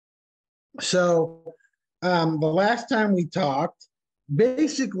So the last time we talked,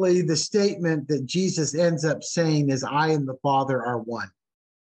 basically the statement that Jesus ends up saying is, I and the Father are one.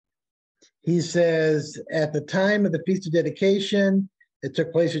 He says, at the time of the Feast of Dedication, it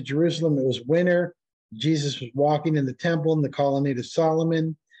took place at Jerusalem. It was winter. Jesus was walking in the temple in the colonnade of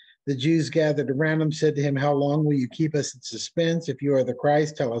Solomon. The Jews gathered around him, said to him, how long will you keep us in suspense? If you are the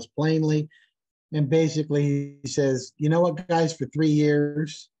Christ, tell us plainly. And basically he says, you know what, guys, for 3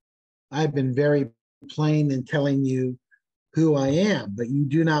 years, I've been very plain in telling you who I am, but you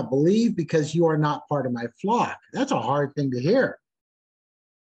do not believe because you are not part of my flock. That's a hard thing to hear.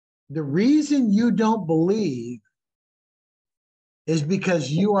 The reason you don't believe is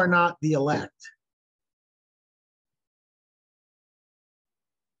because you are not the elect.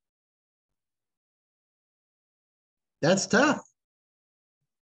 That's tough.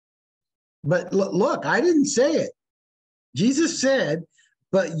 But look, I didn't say it. Jesus said,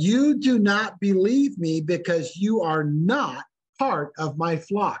 but you do not believe me because you are not part of my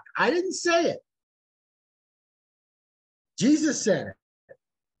flock. I didn't say it. Jesus said it.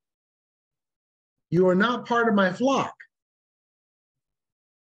 You are not part of my flock.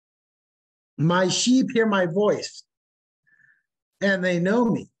 My sheep hear my voice, and they know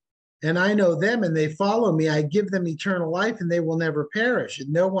me, and I know them, and they follow me. I give them eternal life, and they will never perish,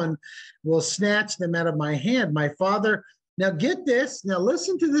 and no one will snatch them out of my hand. My Father, now get this. Now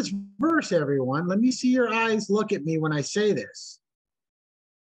listen to this verse, everyone. Let me see your eyes look at me when I say this.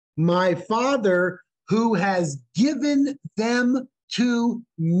 My Father who has given them to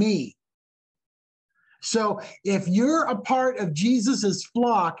me. So if you're a part of Jesus's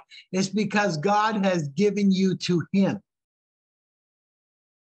flock, it's because God has given you to him.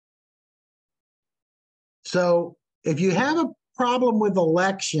 So if you have a problem with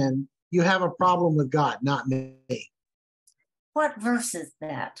election, you have a problem with God, not me. What verse is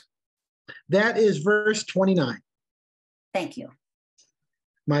that? That is verse 29. Thank you.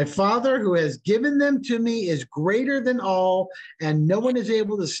 My Father who has given them to me is greater than all, and no one is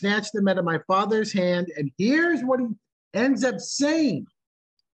able to snatch them out of my Father's hand. And here's what he ends up saying.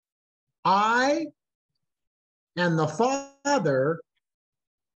 I and the Father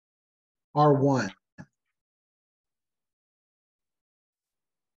are one.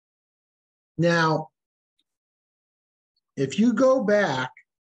 Now, if you go back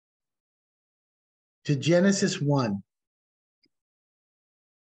to Genesis 1,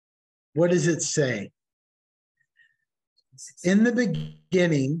 what does it say? In the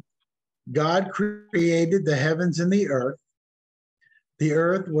beginning, God created the heavens and the earth. The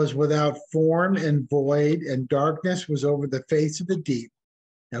earth was without form and void, and darkness was over the face of the deep.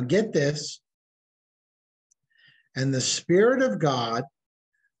 Now get this. And the Spirit of God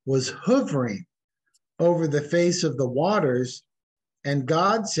was hovering over the face of the waters, and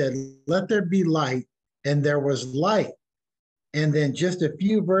God said, let there be light, and there was light. And then just a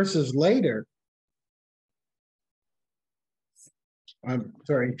few verses later,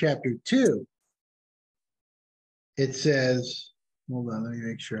 chapter 2, it says, hold on, let me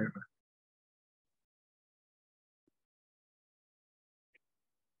make sure.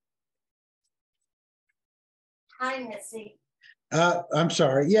 Hi, Missy. I'm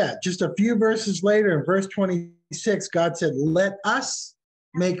sorry. Yeah, just a few verses later, in verse 26, God said, let us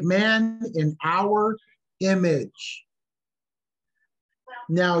make man in our image.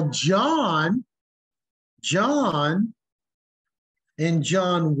 Now, John in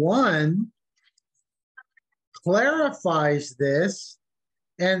John 1 clarifies this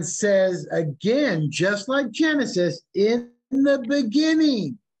and says, again, just like Genesis, in the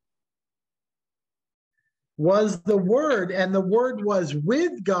beginning was the Word, and the Word was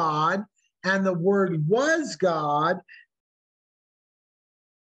with God, and the Word was God.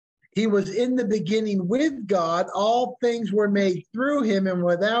 He was in the beginning with God. All things were made through him, and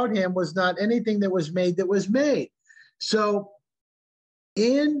without him was not anything that was made that was made. So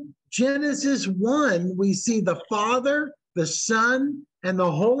in Genesis 1, we see the Father, the Son, and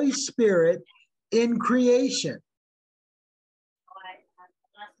the Holy Spirit in creation.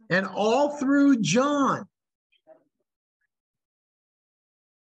 And all through John,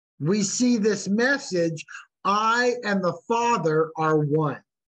 we see this message, I and the Father are one.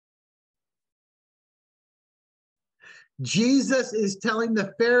 Jesus is telling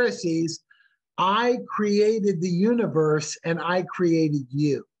the Pharisees, I created the universe and I created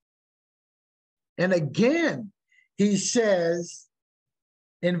you. And again, he says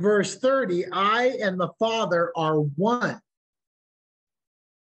in verse 30, I and the Father are one.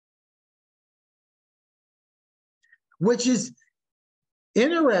 Which is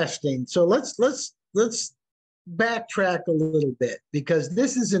interesting. So let's backtrack a little bit because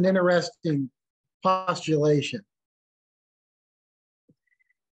this is an interesting postulation.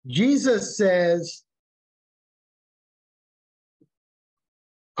 Jesus says,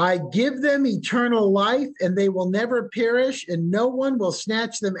 I give them eternal life and they will never perish and no one will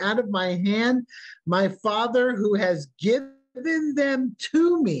snatch them out of my hand. My Father who has given them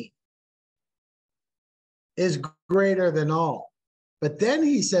to me is greater than all. But then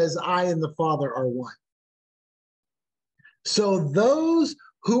he says, I and the Father are one. So those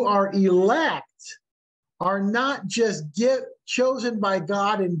who are elect are not just chosen by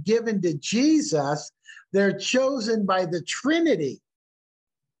God and given to Jesus, they're chosen by the Trinity,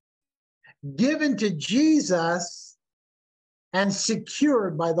 given to Jesus and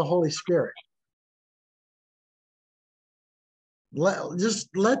secured by the Holy Spirit. Just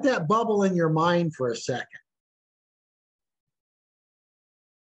let that bubble in your mind for a second.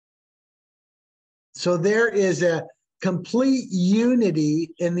 So there is a complete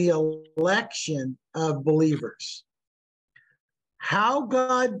unity in the election of believers. How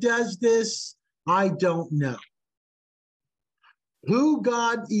God does this, I don't know. Who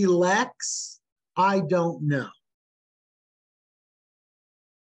God elects, I don't know.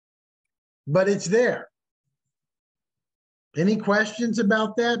 But it's there. Any questions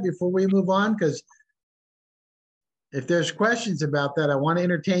about that before we move on? Because if there's questions about that, I want to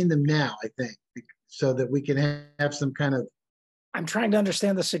entertain them now, I think, so that we can have some kind of... I'm trying to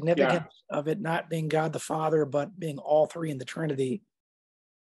understand the significance of it not being God the Father, but being all three in the Trinity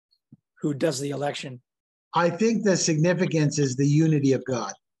who does the election. I think the significance is the unity of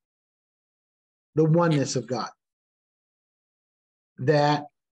God, the oneness of God. That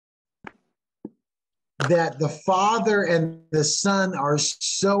the Father and the Son are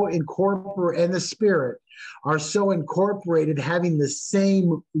so incorporated, and the Spirit are so incorporated, having the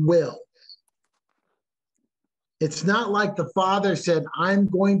same will. It's not like the Father said, I'm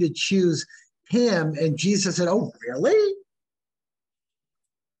going to choose him, and Jesus said, oh, really?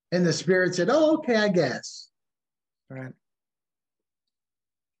 And the Spirit said, oh, okay, I guess. Right.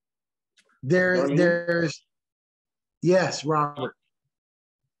 There's, yes, Robert.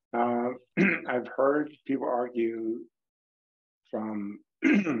 I've heard people argue from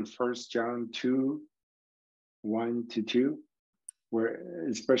 1 John 2, 1 to 2, where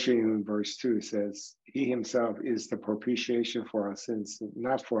especially in verse 2, it says, he himself is the propitiation for our sins,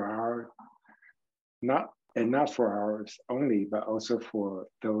 not for ours only, but also for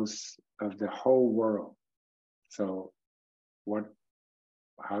those of the whole world. So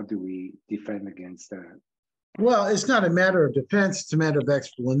how do we defend against that? Well, it's not a matter of defense, it's a matter of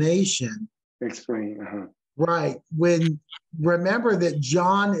explanation. Explain. Right. Remember that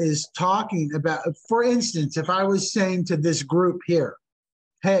John is talking about, for instance, if I was saying to this group here,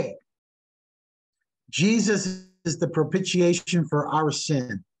 hey, Jesus is the propitiation for our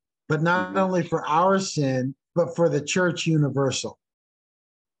sin, but not only for our sin, but for the church universal.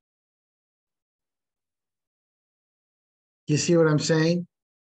 You see what I'm saying?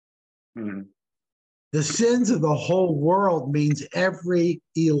 Mm-hmm. The sins of the whole world means every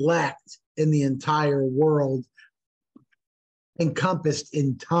elect in the entire world encompassed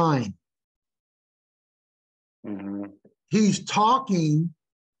in time. Mm-hmm. He's talking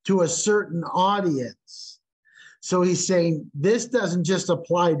to a certain audience. So he's saying, this doesn't just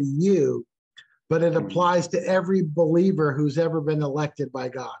apply to you, but it applies to every believer who's ever been elected by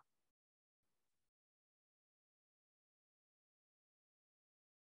God.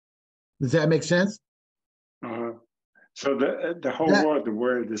 Does that make sense? So the whole world, the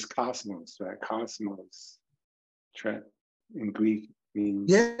word is cosmos, right? Cosmos, in Greek means...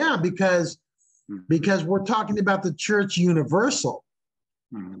 Yeah, because we're talking about the church universal.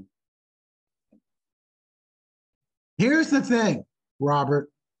 Mm-hmm. Here's the thing, Robert.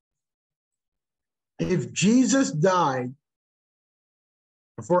 If Jesus died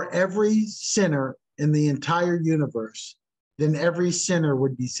for every sinner in the entire universe, then every sinner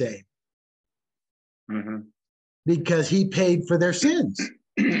would be saved. Mm-hmm. Because he paid for their sins,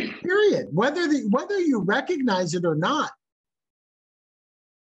 period. Whether you recognize it or not,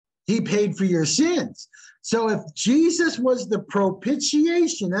 he paid for your sins. So if Jesus was the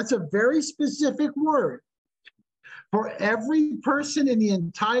propitiation, that's a very specific word, for every person in the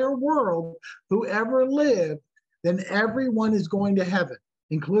entire world who ever lived, then everyone is going to heaven,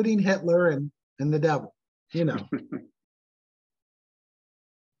 including Hitler and the devil, you know.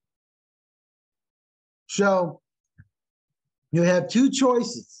 So you have two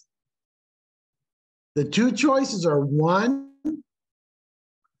choices. The two choices are, one,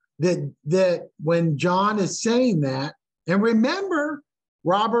 that when John is saying that, and remember,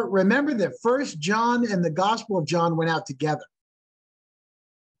 Robert, remember that First John and the Gospel of John went out together.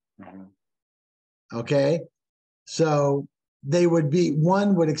 Okay, so they would be,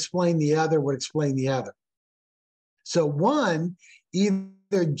 one would explain the other, would explain the other. So one,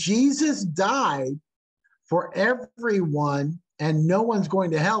 either Jesus died for everyone and no one's going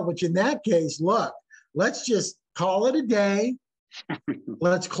to hell, which in that case, look, let's just call it a day.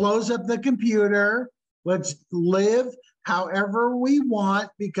 Let's close up the computer. Let's live however we want,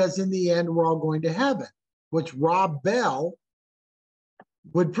 because in the end, we're all going to heaven, which Rob Bell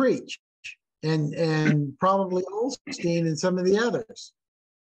would preach, and probably Olstein and some of the others,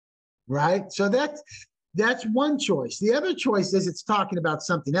 right? So that's one choice. The other choice is it's talking about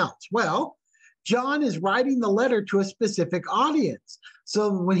something else. Well, John is writing the letter to a specific audience.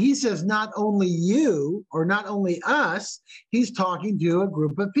 So when he says not only you or not only us, he's talking to a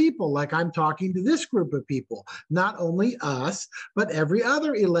group of people, like I'm talking to this group of people, not only us, but every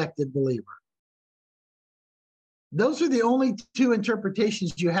other elected believer. Those are the only two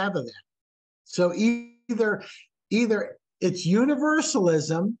interpretations you have of that. So either it's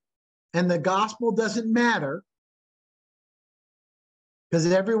universalism and the gospel doesn't matter, because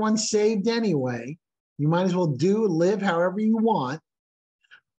everyone's saved anyway. You might as well live however you want,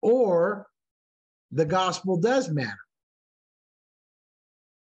 or the gospel does matter.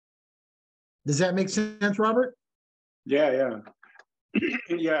 Does that make sense, Robert? Yeah.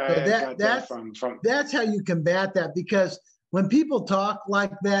 Yeah, so that's how you combat that, because when people talk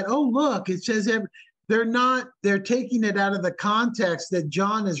like that, oh, look, it says they're taking it out of the context that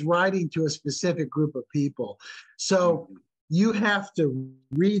John is writing to a specific group of people. So you have to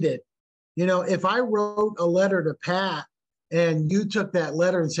read it. You know, if I wrote a letter to Pat and you took that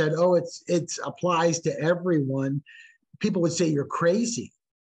letter and said, oh, it applies to everyone, people would say you're crazy,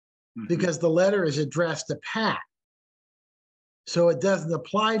 because the letter is addressed to Pat. So it doesn't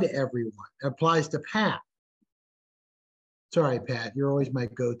apply to everyone. It applies to Pat. Sorry, Pat, you're always my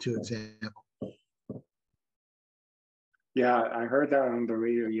go-to example. Yeah, I heard that on the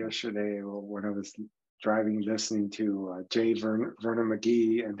radio yesterday when I was driving, listening to Jay Vernon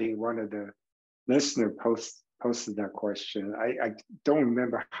McGee, and one of the listener posted that question. I don't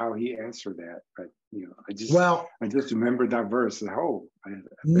remember how he answered that, but I just remember that verse.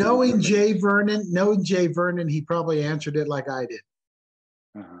 Knowing Jay Vernon, he probably answered it like I did.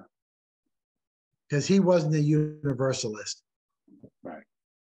 Because he wasn't a universalist. Right.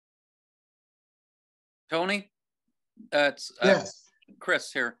 Tony, it's yes. Chris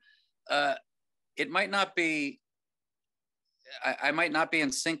here. It might not be. I might not be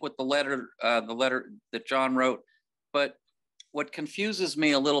in sync with the letter that John wrote, but what confuses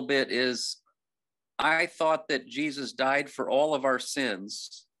me a little bit is I thought that Jesus died for all of our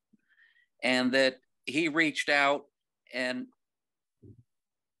sins, and that he reached out, and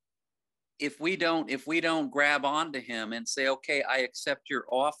if we don't grab onto him and say, okay, I accept your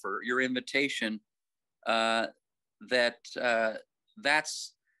offer, your invitation, that's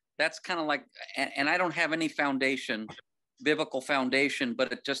kind of like, and I don't have any biblical foundation,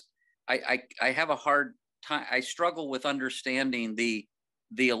 but it just, I have a hard time. I struggle with understanding the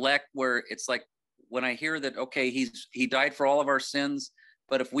elect, where it's like, when I hear that, okay, he died for all of our sins,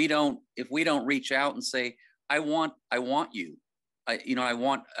 but if we don't reach out and say, I want you, I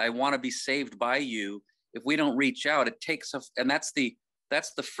want to be saved by you. If we don't reach out, it takes and that's the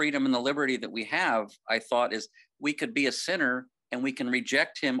freedom and the liberty that we have. I thought is we could be a sinner and we can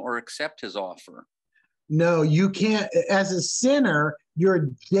reject him or accept his offer. No, you can't. As a sinner, you're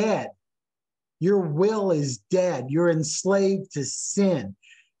dead. Your will is dead. You're enslaved to sin.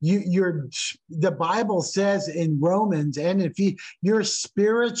 The Bible says in Romans and if you're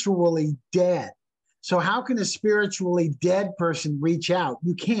spiritually dead. So how can a spiritually dead person reach out?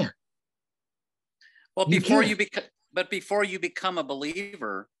 You can't. Well, before you become a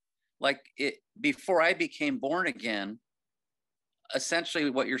believer, before I became born again,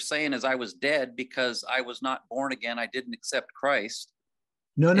 essentially what you're saying is I was dead because I was not born again. I didn't accept Christ.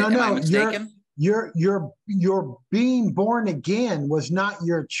 No. Am I mistaken? Your being born again was not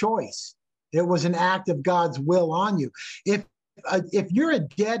your choice. It was an act of God's will on you. If you're a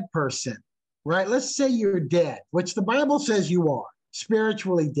dead person, right? Let's say you're dead, which the Bible says you are,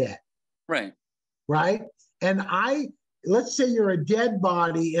 spiritually dead. Right. Right? And let's say you're a dead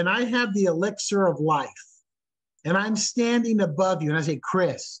body and I have the elixir of life and I'm standing above you and I say,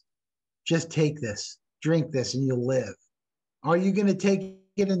 Chris, just take this, drink this and you'll live. Are you going to take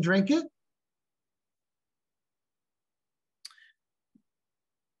it and drink it?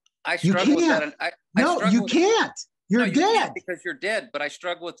 I struggle with that. You can't. You're dead. You can't because you're dead. But I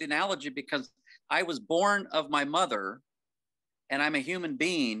struggle with the analogy because I was born of my mother, and I'm a human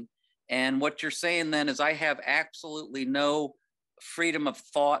being. And what you're saying then is I have absolutely no freedom of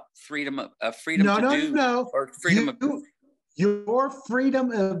thought, freedom of or freedom of. Your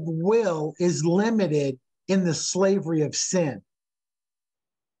freedom of will is limited in the slavery of sin.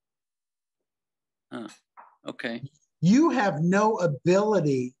 Okay. You have no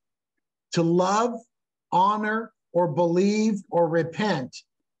ability to love, honor, or believe or repent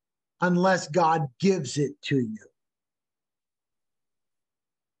unless God gives it to you.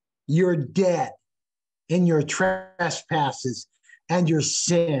 You're dead in your trespasses and your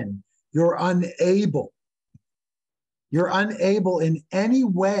sin. You're unable in any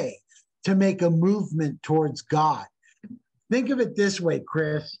way to make a movement towards God. Think of it this way,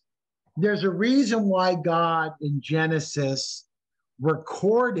 Chris. There's a reason why God in Genesis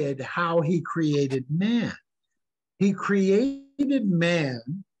recorded how he created man. He created man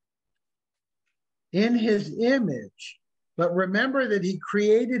in his image, but remember that he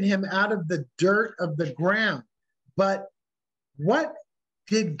created him out of the dirt of the ground. But what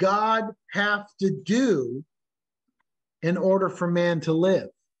did God have to do in order for man to live?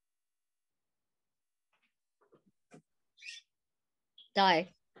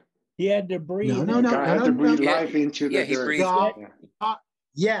 Die. He had to breathe. God had to breathe life into the dirt.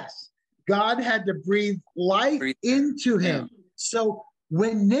 Yes, God had to breathe life into him. Yeah. So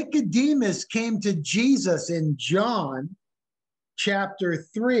when Nicodemus came to Jesus in John chapter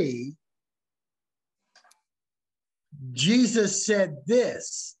 3, Jesus said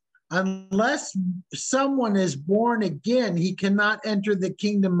this: unless someone is born again, he cannot enter the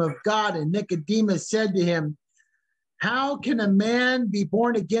kingdom of God. And Nicodemus said to him, how can a man be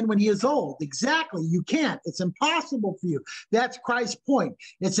born again when he is old? Exactly, you can't. It's impossible for you. That's Christ's point.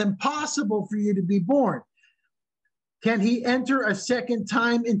 It's impossible for you to be born. Can he enter a second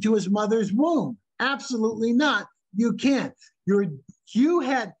time into his mother's womb? Absolutely not. You can't.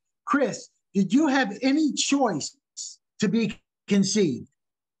 Chris, did you have any choice to be conceived?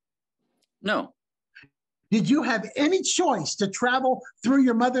 No. Did you have any choice to travel through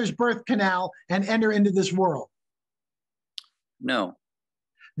your mother's birth canal and enter into this world? No.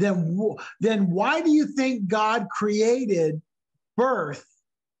 Then why do you think God created birth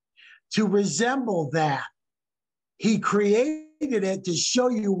to resemble that? He created it to show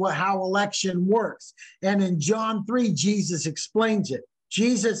you how election works. And in John 3, Jesus explains it.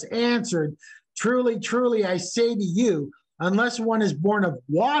 Jesus answered, truly, truly, I say to you, unless one is born of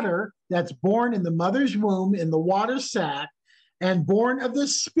water, that's born in the mother's womb, in the water sac, and born of the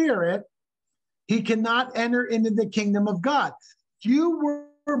Spirit, he cannot enter into the kingdom of God. You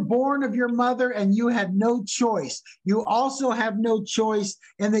were born of your mother and you had no choice. You also have no choice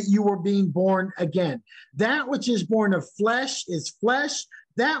in that you were being born again. That which is born of flesh is flesh.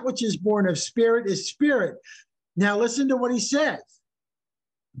 That which is born of spirit is spirit. Now listen to what he says.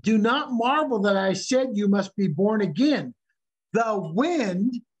 Do not marvel that I said you must be born again. The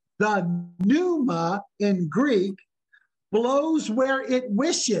wind, the pneuma in Greek, blows where it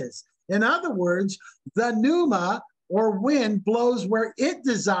wishes. In other words, the pneuma or wind blows where it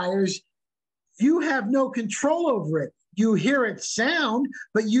desires. You have no control over it. You hear it sound,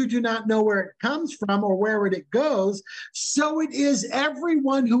 but you do not know where it comes from or where it goes. So it is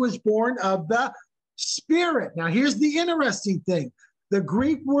everyone who is born of the Spirit. Now, here's the interesting thing. The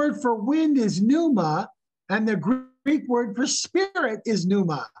Greek word for wind is pneuma, and the Greek word for spirit is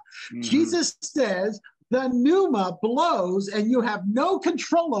pneuma. Mm-hmm. Jesus says, the pneuma blows and you have no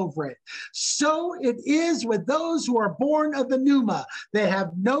control over it. So it is with those who are born of the pneuma. They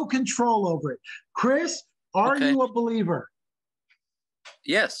have no control over it. Chris, are you a believer?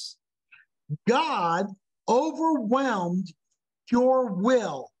 Yes. God overwhelmed your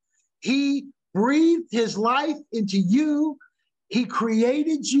will. He breathed his life into you. He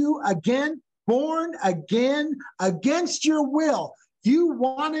created you again, born again, against your will. You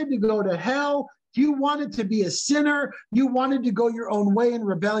wanted to go to hell. You wanted to be a sinner. You wanted to go your own way in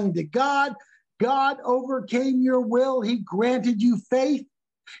rebellion to God. God overcame your will. He granted you faith.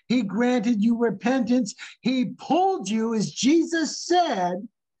 He granted you repentance. He pulled you, as Jesus said,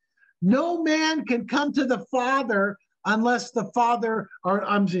 no man can come to the Father unless the Father,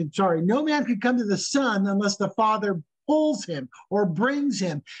 no man can come to the Son unless the Father pulls him or brings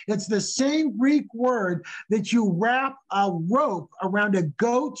him. It's the same Greek word that you wrap a rope around a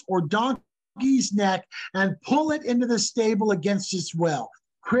goat or donkey's neck and pull it into the stable against its will.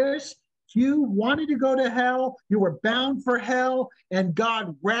 Chris, you wanted to go to hell, you were bound for hell, and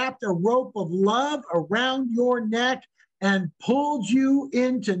God wrapped a rope of love around your neck and pulled you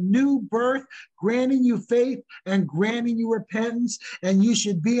into new birth, granting you faith and granting you repentance. And you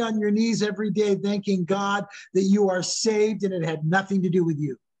should be on your knees every day thanking God that you are saved and it had nothing to do with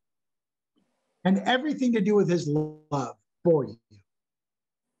you and everything to do with his love for you.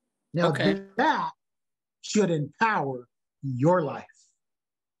 Now that should empower your life.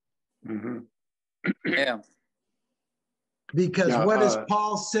 Mm-hmm. Yeah. Because what does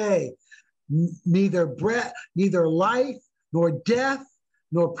Paul say? Neither life, nor death,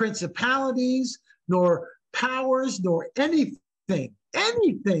 nor principalities, nor powers, nor anything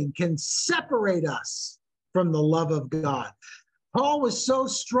can separate us from the love of God. Paul was so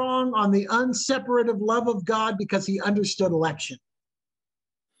strong on the unseparated love of God because he understood election.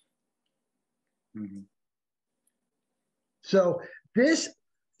 Mm-hmm. So this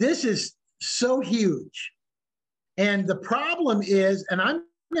is so huge. And the problem is, and I'm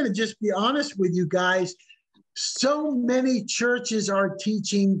going to just be honest with you guys, so many churches are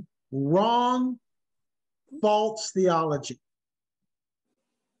teaching wrong, false theology.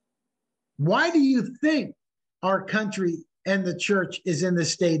 Why do you think our country and the church is in the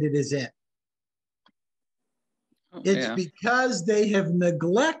state it is in? It's because they have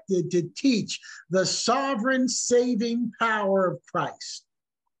neglected to teach the sovereign saving power of Christ.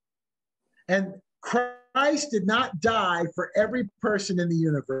 And Christ did not die for every person in the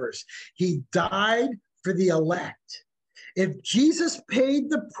universe. He died for the elect. If Jesus paid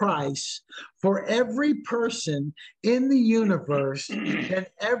the price for every person in the universe, then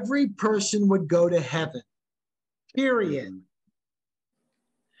every person would go to heaven. Period.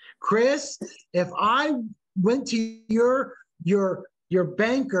 Chris, if I went to your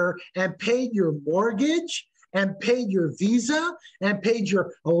banker and paid your mortgage and paid your Visa and paid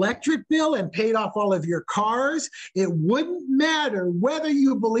your electric bill and paid off all of your cars, it wouldn't matter whether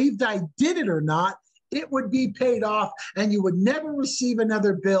you believed I did it or not. It would be paid off and you would never receive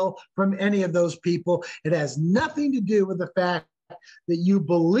another bill from any of those people. It has nothing to do with the fact that you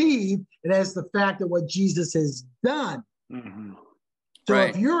believe. It has the fact that what Jesus has done. Mm-hmm. So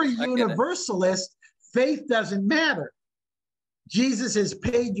if you're a universalist, faith doesn't matter. Jesus has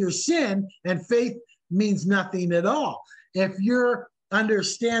paid your sin and faith means nothing at all. If you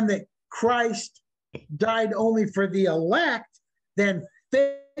understand that Christ died only for the elect, then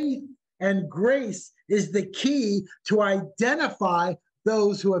faith and grace is the key to identify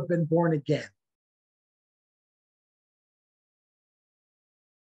those who have been born again.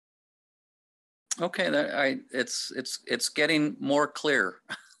 Okay, it's getting more clear.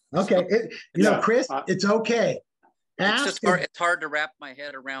 Okay, Chris, it's okay. It's hard to wrap my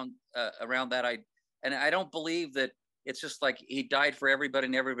head around that. I don't believe that it's just like he died for everybody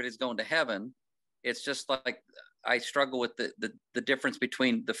and everybody's going to heaven. It's just like I struggle with the difference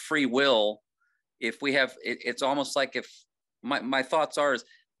between the free will. If we have, it's almost like if my thoughts are is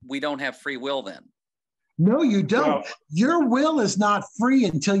we don't have free will then. No, you don't. Your will is not free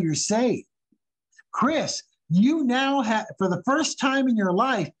until you're saved. Chris, you now have, for the first time in your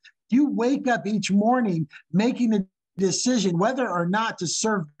life, you wake up each morning making a decision whether or not to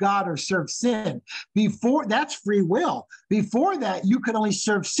serve God or serve sin. Before, that's free will. Before that, you could only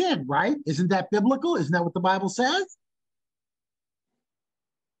serve sin, right? Isn't that biblical? Isn't that what the Bible says?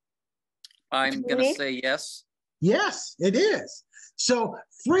 I'm going to say yes. Yes, it is. So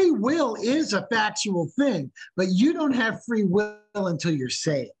free will is a factual thing, but you don't have free will until you're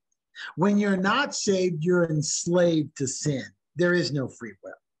saved. When you're not saved, you're enslaved to sin. There is no free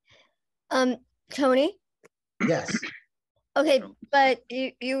will. Tony? Yes. Okay, but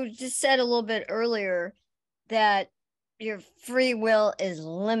you just said a little bit earlier that your free will is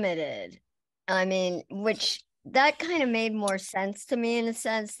limited. I mean, which that kind of made more sense to me in a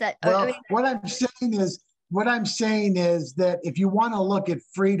sense that. Well, what I'm saying is that if you want to look at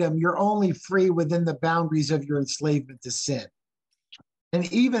freedom, you're only free within the boundaries of your enslavement to sin. And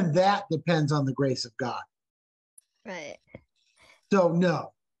even that depends on the grace of God. Right. So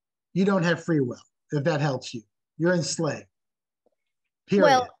no, you don't have free will, if that helps you. You're enslaved. Period.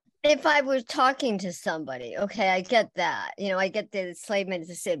 Well, if I was talking to somebody, okay, I get that. I get the enslavement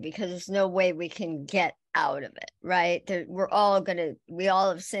to sin because there's no way we can get out of it, right? We all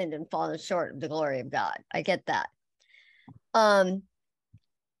have sinned and fallen short of the glory of God. I get that.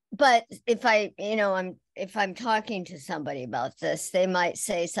 But if if I'm talking to somebody about this, they might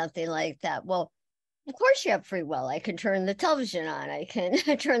say something like that. Well, of course you have free will. I can turn the television on. I can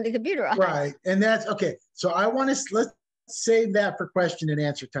turn the computer on. Right. And that's okay. So let's save that for question and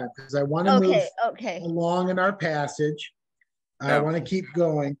answer time because I want to move along in our passage. I want to keep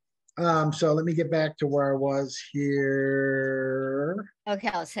going. So let me get back to where I was here. Okay,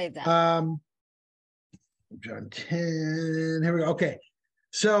 I'll save that. John 10. Here we go. Okay.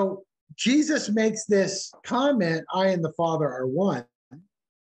 So Jesus makes this comment, I and the Father are one.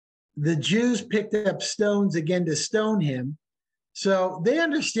 The Jews picked up stones again to stone him. So they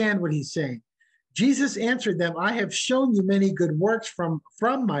understand what he's saying. Jesus answered them, I have shown you many good works from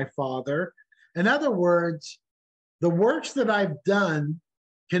my Father. In other words, the works that I've done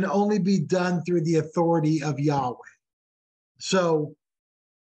can only be done through the authority of Yahweh. So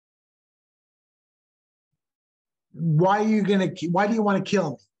why do you want to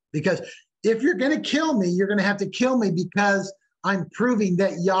kill me? Because if you're going to kill me, you're going to have to kill me because I'm proving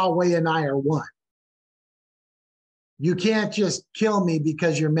that Yahweh and I are one. You can't just kill me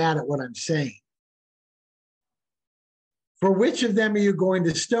because you're mad at what I'm saying. For which of them are you going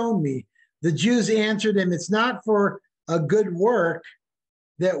to stone me? The Jews answered him, it's not for a good work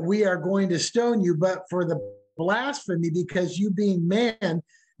that we are going to stone you, but for the blasphemy, because you being man,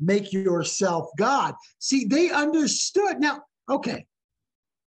 make yourself God. See, they understood. Now, okay.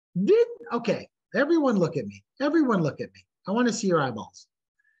 Everyone look at me. Everyone look at me. I want to see your eyeballs.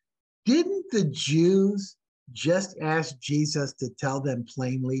 Didn't the Jews just ask Jesus to tell them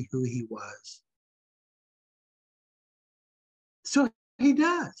plainly who he was? So he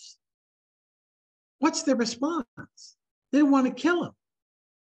does. What's the response? They want to kill him.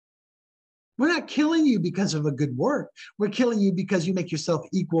 We're not killing you because of a good work. We're killing you because you make yourself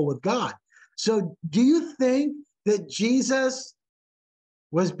equal with God. So do you think that Jesus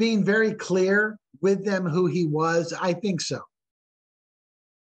was being very clear with them who he was? I think so.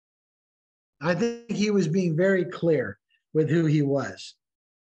 I think he was being very clear with who he was.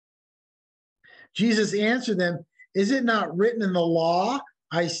 Jesus answered them, is it not written in the law,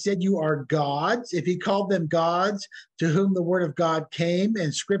 I said you are gods? If he called them gods to whom the word of God came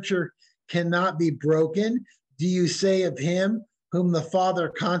and scripture cannot be broken, do you say of him whom the Father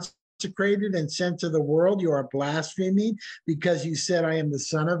consecrated and sent to the world, you are blaspheming because you said I am the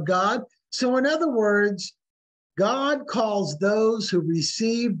Son of God? So in other words, God calls those who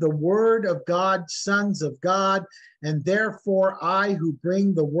receive the word of God sons of God, and therefore I, who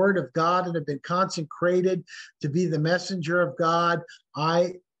bring the word of God and have been consecrated to be the messenger of God,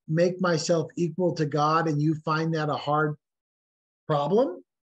 I make myself equal to God, and you find that a hard problem?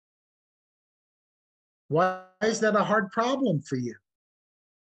 Why is that a hard problem for you?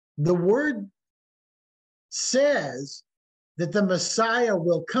 The word says that the Messiah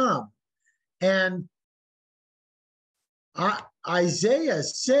will come, and Isaiah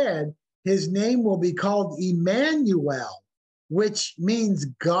said his name will be called Emmanuel, which means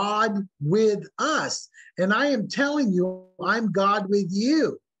God with us. And I am telling you, I'm God with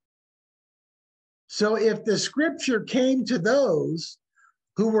you. So if the scripture came to those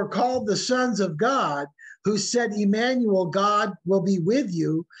who were called the sons of God, who said, Emmanuel, God will be with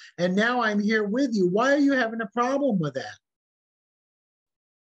you, and now I'm here with you, why are you having a problem with that?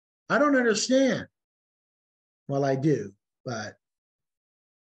 I don't understand. Well, I do. But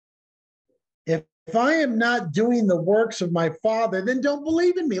if I am not doing the works of my Father, then don't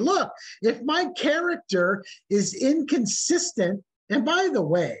believe in me. Look, if my character is inconsistent, and by the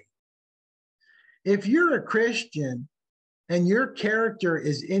way, if you're a Christian and your character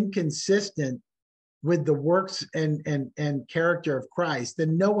is inconsistent with the works and character of Christ,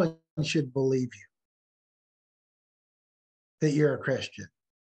 then no one should believe you that you're a Christian.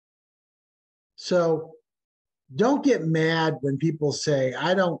 So don't get mad when people say,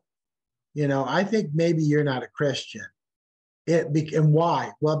 I think maybe you're not a Christian. And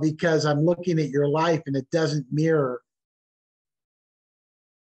why? Well, because I'm looking at your life and it doesn't mirror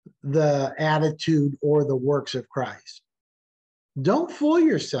the attitude or the works of Christ. Don't fool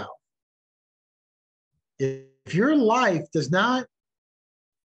yourself. If your life is not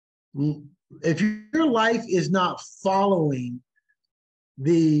following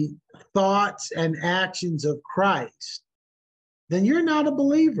the thoughts and actions of Christ, then you're not a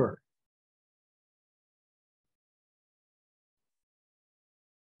believer.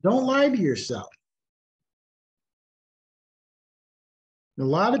 Don't lie to yourself. A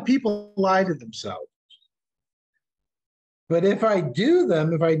lot of people lie to themselves. But if I do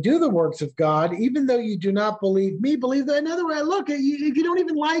the works of God, even though you do not believe me, believe that another way. Look, if you don't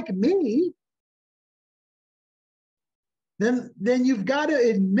even like me, then you've got to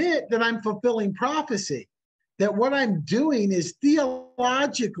admit that I'm fulfilling prophecy, that what I'm doing is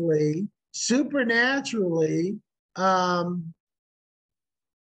theologically, supernaturally,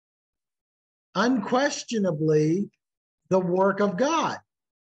 unquestionably the work of God.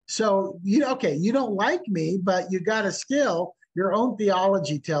 So, you don't like me, but you got a skill. Your own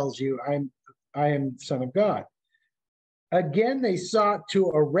theology tells you I am Son of God. Again, they sought to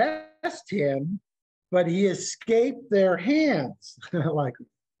arrest him, but he escaped their hands. Like,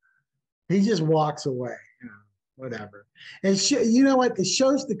 he just walks away, whatever. And you know what? It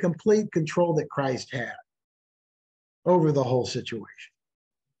shows the complete control that Christ had over the whole situation.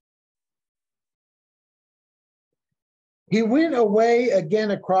 He went away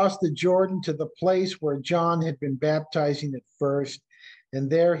again across the Jordan to the place where John had been baptizing at first, and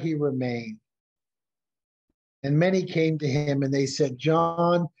there he remained. And many came to him, and they said,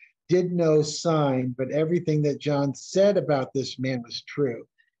 John did no sign, but everything that John said about this man was true.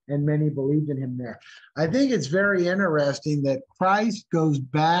 And many believed in him there. I think it's very interesting that Christ goes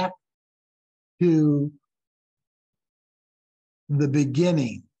back to the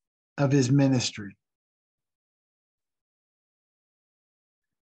beginning of his ministry.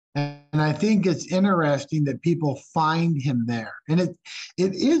 And I think it's interesting that people find him there. And it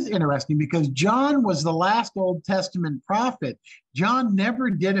is interesting because John was the last Old Testament prophet. John never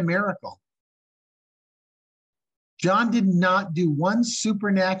did a miracle. John did not do one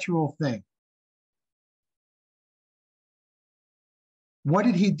supernatural thing. What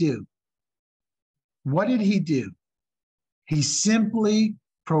did he do? What did he do? He simply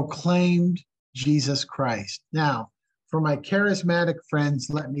proclaimed Jesus Christ. Now, for my charismatic friends,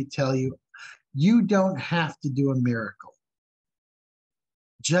 let me tell you, you don't have to do a miracle.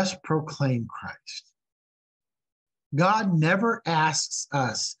 Just proclaim Christ. God never asks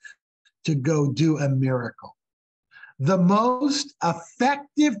us to go do a miracle. The most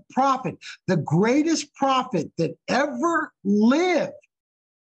effective prophet, the greatest prophet that ever lived,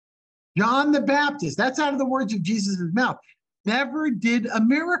 John the Baptist, that's out of the words of Jesus' mouth, never did a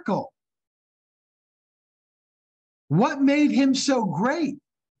miracle. What made him so great?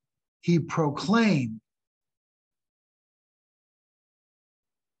 He proclaimed.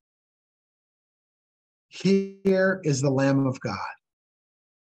 Here is the Lamb of God.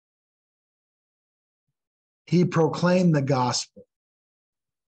 He proclaimed the gospel.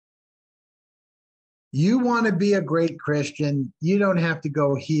 You want to be a great Christian, you don't have to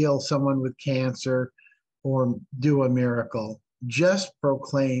go heal someone with cancer or do a miracle. Just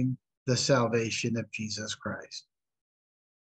proclaim the salvation of Jesus Christ.